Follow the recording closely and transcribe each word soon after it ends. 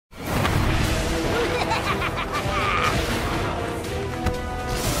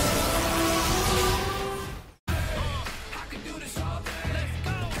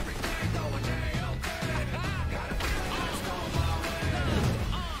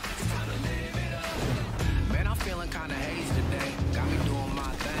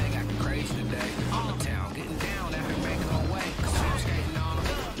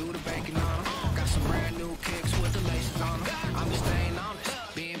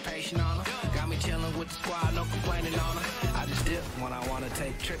dip, when I wanna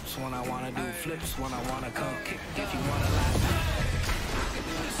take trips, when I wanna do flips, when I wanna come kick. If you wanna laugh.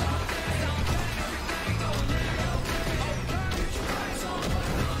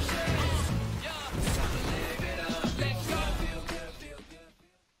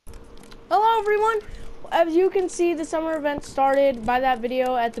 Hello everyone! As you can see, the summer event started by that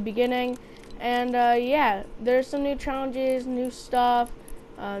video at the beginning. And yeah, there's some new challenges, new stuff.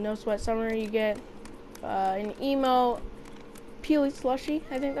 No Sweat Summer, you get an emo Peely Slushy,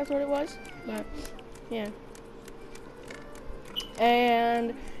 I think that's what it was. But yeah.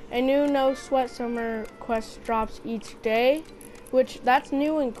 And a new No Sweat Summer quest drops each day, which that's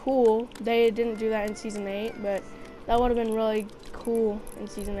new and cool. They didn't do that in Season 8, but that would have been really cool in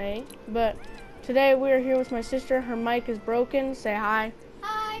Season 8. But today we are here with my sister. Her mic is broken. Say hi.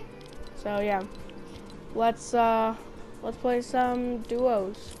 Hi. So yeah, let's play some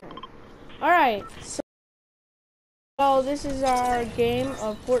duos. All right. So this is our game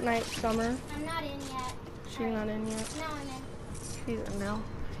of Fortnite Summer. I'm not in yet. She's not in yet. No, I'm in. She's in now.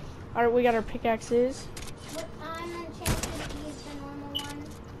 All right, we got our pickaxes. But I'm enchanted to use the normal one.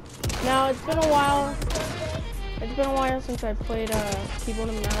 Now it's been a while. It's been a while since I played keyboard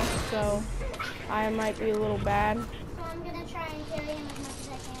and mouse, so I might be a little bad. So I'm gonna try and carry him as much as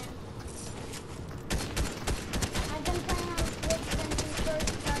I can. I've been playing on Switch since we first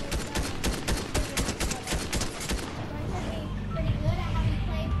started filming. So I should be pretty good. I haven't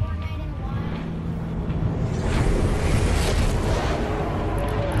played Fortnite in a while.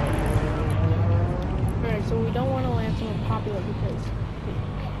 Alright, so we don't want to land someone popular because...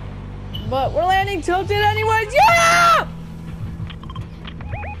 But we're landing tilted anyways! Yeah!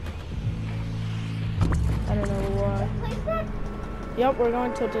 I don't know why. Yep, we're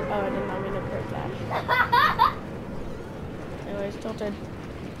going tilted. Oh, I did not mean to break that. Anyways, tilted.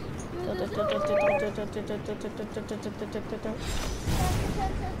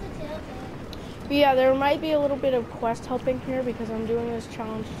 But yeah, there might be a little bit of quest helping here because I'm doing this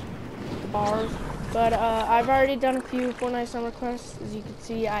challenge with the bars. But I've already done a few Fortnite Summer quests. As you can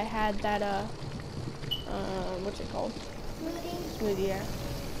see, I had that, what's it called? Smoothie, yeah.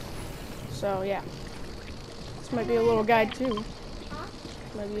 So, yeah. This might be a little guide, too. Huh?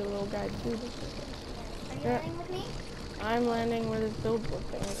 Might be a little guide, too. Are you landing with me? I'm landing where this billboard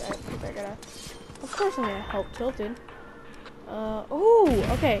thing is at. Of course I'm gonna help Tilted. Oh,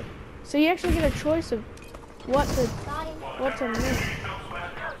 okay. So you actually get a choice of what to make.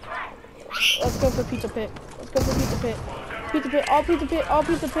 Let's go for Pizza Pit. Let's go for Pizza Pit. Pizza Pit, all Pizza Pit, all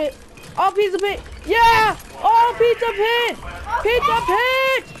Pizza Pit. All Pizza Pit! Yeah! All Pizza Pit! Pizza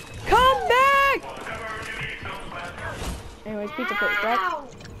Pit! Come back! Anyways, Pizza Pit, right?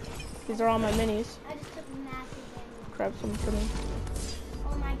 These are all my minis. I just took massive damage. Grab some for me.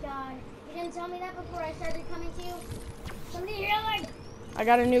 Oh my god. You didn't tell me that before I started coming to you? Somebody yelling! I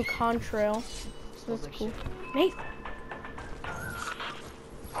got a new contrail. So that's cool. Nate!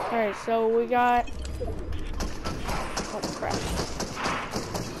 Alright, so we got... Oh crap.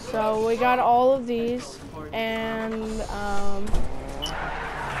 So we got all of these, and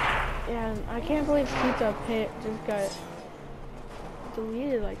yeah, I can't believe Pizza Pit just got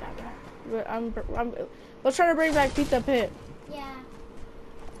deleted like that. But let's try to bring back Pizza Pit. Yeah.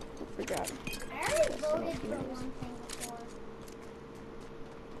 I forgot. I already voted for one thing before.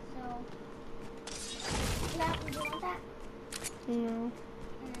 So, do you want that? No.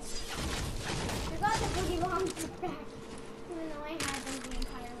 I got the boogie bombs back, even though I had them the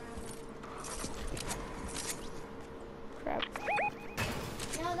entire round. Crap.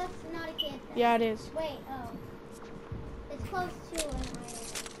 No, that's not a kid. Yeah, it is. Wait, oh. It's close to an island.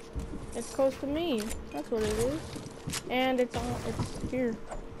 It's close to me. That's what it is. And it's here.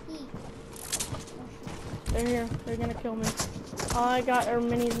 They're here. They're gonna kill me. All I got are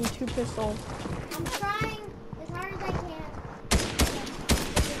minis and 2 pistols. I'm trying as hard as I can.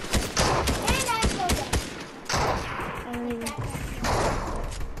 And I'm so dead. I don't even...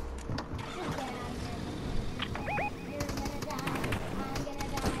 Just get out of here. You're gonna die. I'm gonna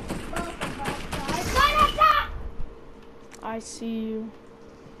die. Both of us are gonna die! I see you.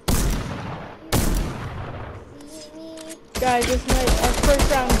 See me? Guys, this night, our first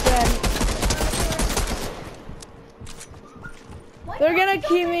round is dead. What? They're gonna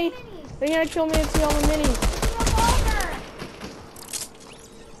kill me. They're gonna kill me and see all the minis.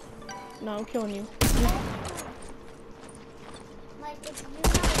 No, I'm killing you. Like, if you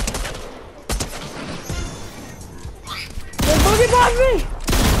They're boogie bombing me!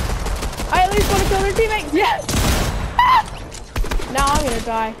 I at least want to kill their teammate. Yes! Ah! Now I'm gonna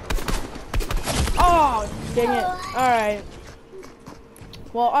die. Oh, dang it. Alright.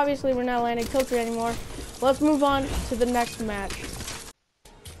 Well, obviously we're not landing tilted anymore. let's move on to the next match.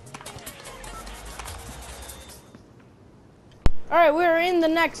 Alright, we're in the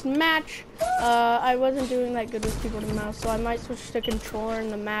next match. I wasn't doing that good with keyboard and mouse, so I might switch to controller in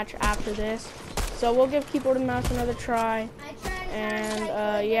the match after this. So we'll give keyboard and mouse another try. And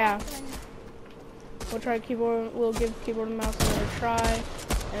yeah. We'll give keyboard and mouse another try.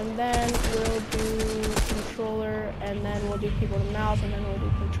 And then we'll do controller, and then we'll do keyboard and mouse, and then we'll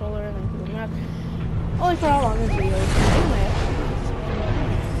do controller, and then keyboard and mouse. Only for how long this video is.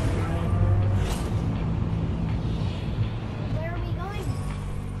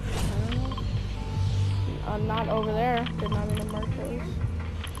 Not over there. Did not mean to mark those.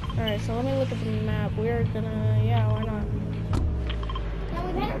 Alright, so let me look at the map. We're gonna, yeah, why not? Now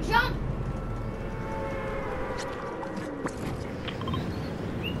we better jump!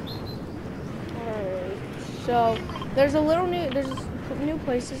 Alright, so there's new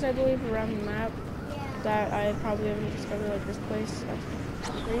places, I believe, around the map that I probably haven't discovered, like this place.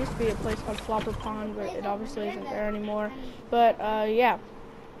 There used to be a place called Flopper Pond, but it obviously isn't there anymore. But, yeah.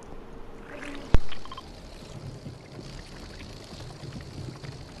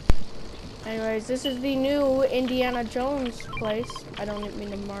 Anyways, this is the new Indiana Jones place. I don't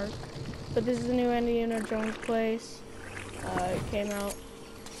mean to mark, but this is the new Indiana Jones place. It came out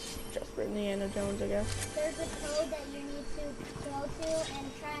just for Indiana Jones, I guess. There's a code that you need to go to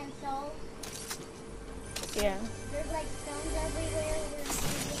and try and solve. Yeah. There's like stones everywhere. You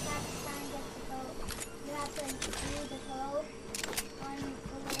just have to try and get the code. You have to use the code on the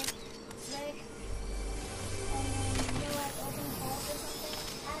little brick, and then you like open the vault or something.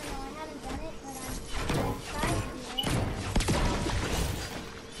 I don't know. I haven't done it, but I've tried to do it.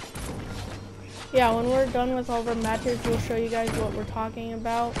 Yeah, when we're done with all of our matches, we'll show you guys what we're talking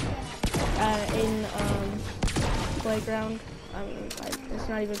about in Playground. It's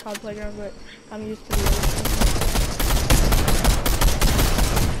not even called Playground, but I'm used to the other thing.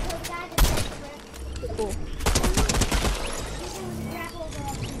 Cool.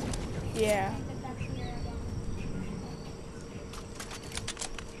 Yeah.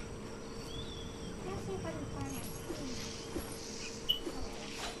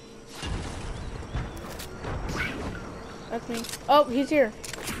 That's me. Oh, he's here.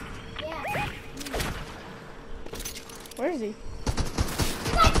 Yeah. Where is he?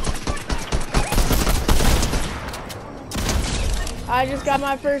 I just got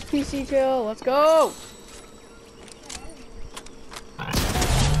my first PC kill. Let's go.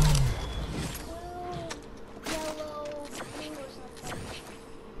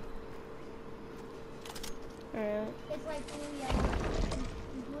 Alright. It's like blue, yellow,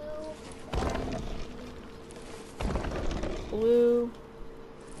 blue, Blue,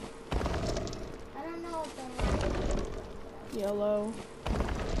 I don't know if the yellow.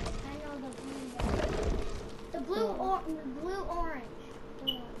 I know the blue, yellow. The blue or the blue orange.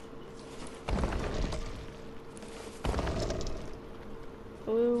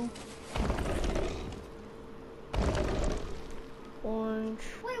 Blue. Orange.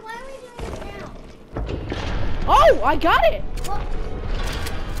 Wait, why are we doing this now? Oh, I got it. What?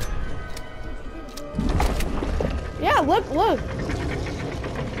 Yeah, look.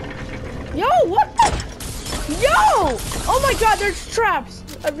 Yo, what the? Yo! Oh my god, there's traps.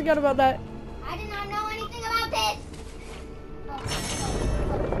 I forgot about that. I did not know anything about this.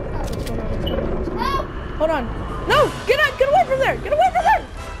 What's going on? Oh, Hold on. No, get away from there. Get away from there.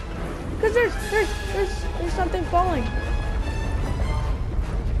 Cause there's something falling.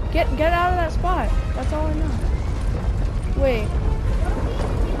 Get out of that spot. That's all I know. Wait.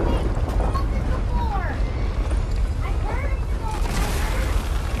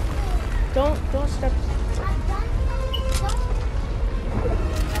 Don't step.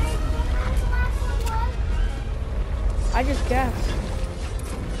 I just guessed.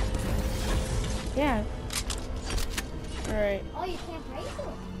 Yeah. All right. Oh, you can't break it.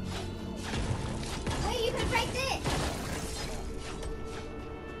 Wait, you can break this.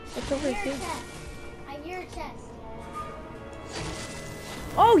 What's over here? I hear a chest.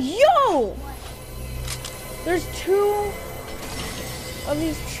 Oh, yo! What? There's 2 of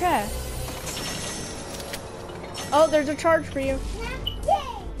these chests. Oh, there's a charge for you. Yay!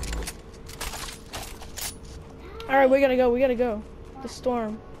 All right, we gotta go. The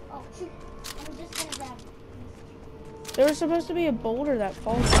storm. Oh, shoot. I'm just gonna grab it. There was supposed to be a boulder that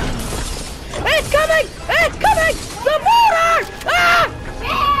falls down. It's coming! It's coming! The boulder! Ah!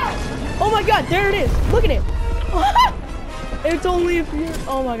 Yeah! Oh my god, there it is. Look at it. It's only a few.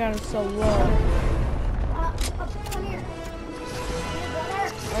 Oh my god, it's so low. Come here.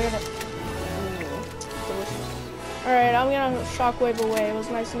 I got it. Delicious. Alright, I'm gonna shockwave away. It was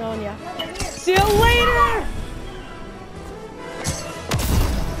nice knowing ya. No, they're here. See you later!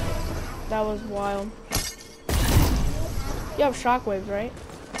 That was wild. You have shockwaves, right?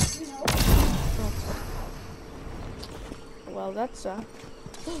 No. Oh. Well, that's llama.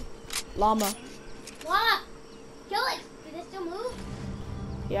 Llama! Kill it! Do they still move?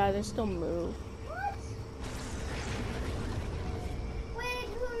 Yeah, they still move. What? Wait,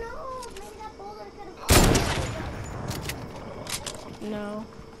 who knows? Maybe that boulder could have. No.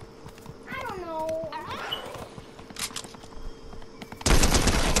 I don't know.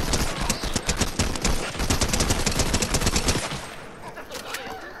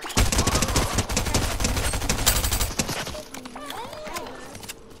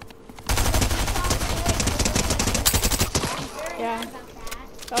 Yeah, About that.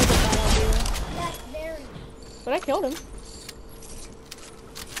 that was a bad idea. That's very. But I killed him.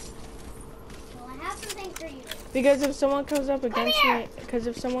 Well, I have something for you. Because if someone comes up against here.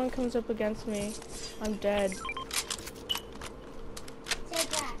 me, I'm dead. Take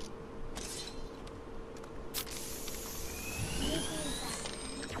that. You can use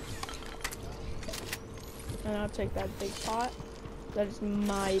that. And I'll take that big pot. That is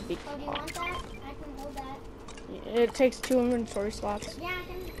my big Oh, do you pot. want that? I can hold that. It takes 2 inventory slots. Yeah, I'll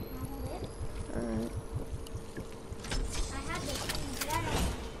hold it. Alright. I have this thing, but I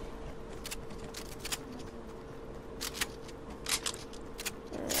don't.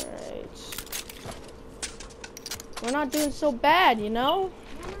 Alright. We're not doing so bad, you know?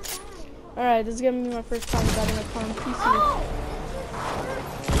 I'm not dying. Alright, this is gonna be my first time betting a car on PC. Oh!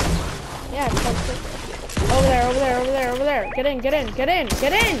 Yeah, it's like over there, over there, over there, over there. Get in, get in, get in,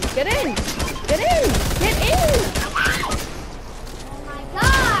 get in, get in, get in, get in! Oh my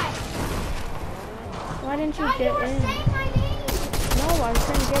god! Why didn't you God, you get were in? saying my name! No, I was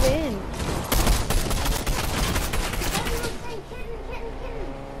saying get in. God, you were saying kitten, kitten, kitten.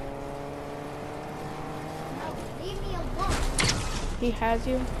 No, leave me alone. He has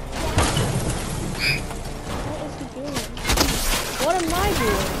you? What is he doing? What am I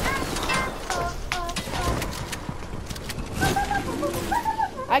doing?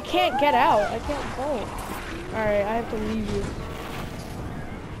 I can't get out. I can't vote. Alright, I have to leave you.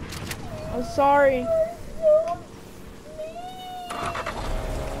 I'm sorry. I'm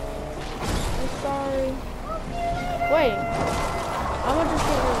sorry. Wait. I'm gonna just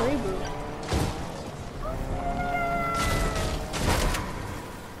get a reboot.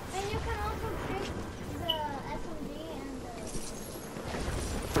 And you can also take the SMG and the...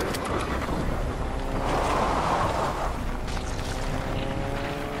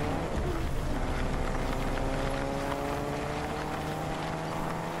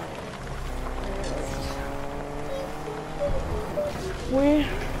 We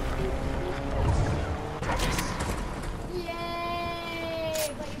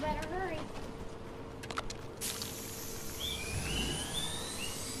Yay! But you better hurry.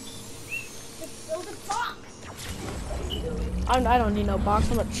 Just build a box. I don't need no box.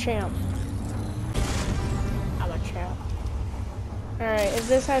 I'm a champ. I'm a champ. Alright, if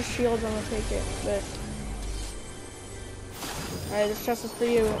this has shields, I'm gonna take it. But alright, this chest is for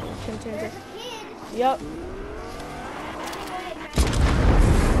you. It contains There's it. a kid. Yep.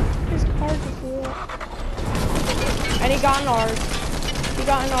 His car just blew up. And he got in ours. He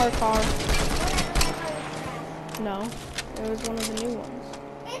got in our car. No, it was one of the new ones.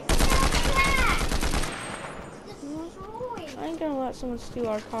 It's not that. It's destroyed. I ain't gonna let someone steal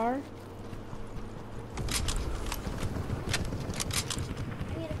our car. I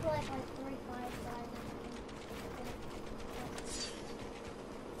need to collect like 3, 5,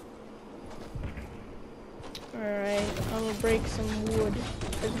 5. Alright, I'm gonna break some wood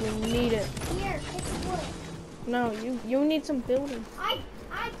because we need it. Here, take the wood. No, you need some building. I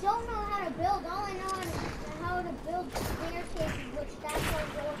don't know how to build. All I know is how to build staircases, which that's what it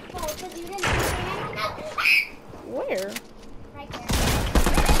was for. Because you didn't say anything else. Where? Right there.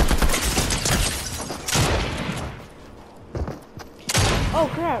 Oh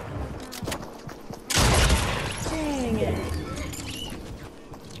crap. Dang it.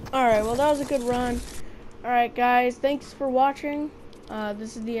 Alright, well that was a good run. Alright guys, thanks for watching.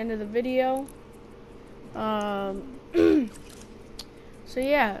 This is the end of the video. So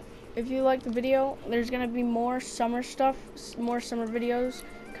yeah, if you like the video, there's gonna be more summer stuff, more summer videos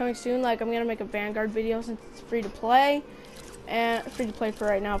coming soon. Like I'm gonna make a Vanguard video since it's free to play, and free to play for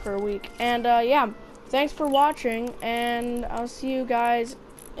right now for a week. And yeah, thanks for watching, and I'll see you guys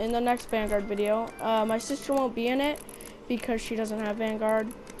in the next Vanguard video. My sister won't be in it because she doesn't have Vanguard,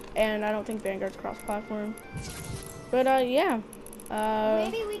 and I don't think Vanguard's cross-platform. But yeah,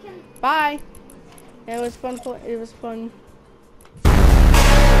 Maybe we can. bye. It was fun. It was fun